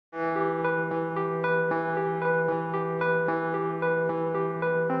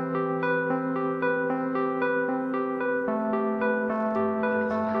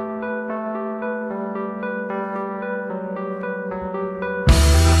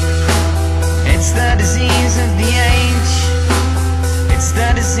It's the disease of the age. It's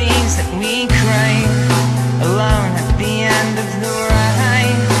the disease that we crave. Alone at the end of the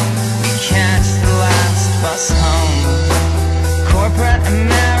ride, we catch the last bus home. Corporate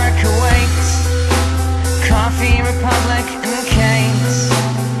America.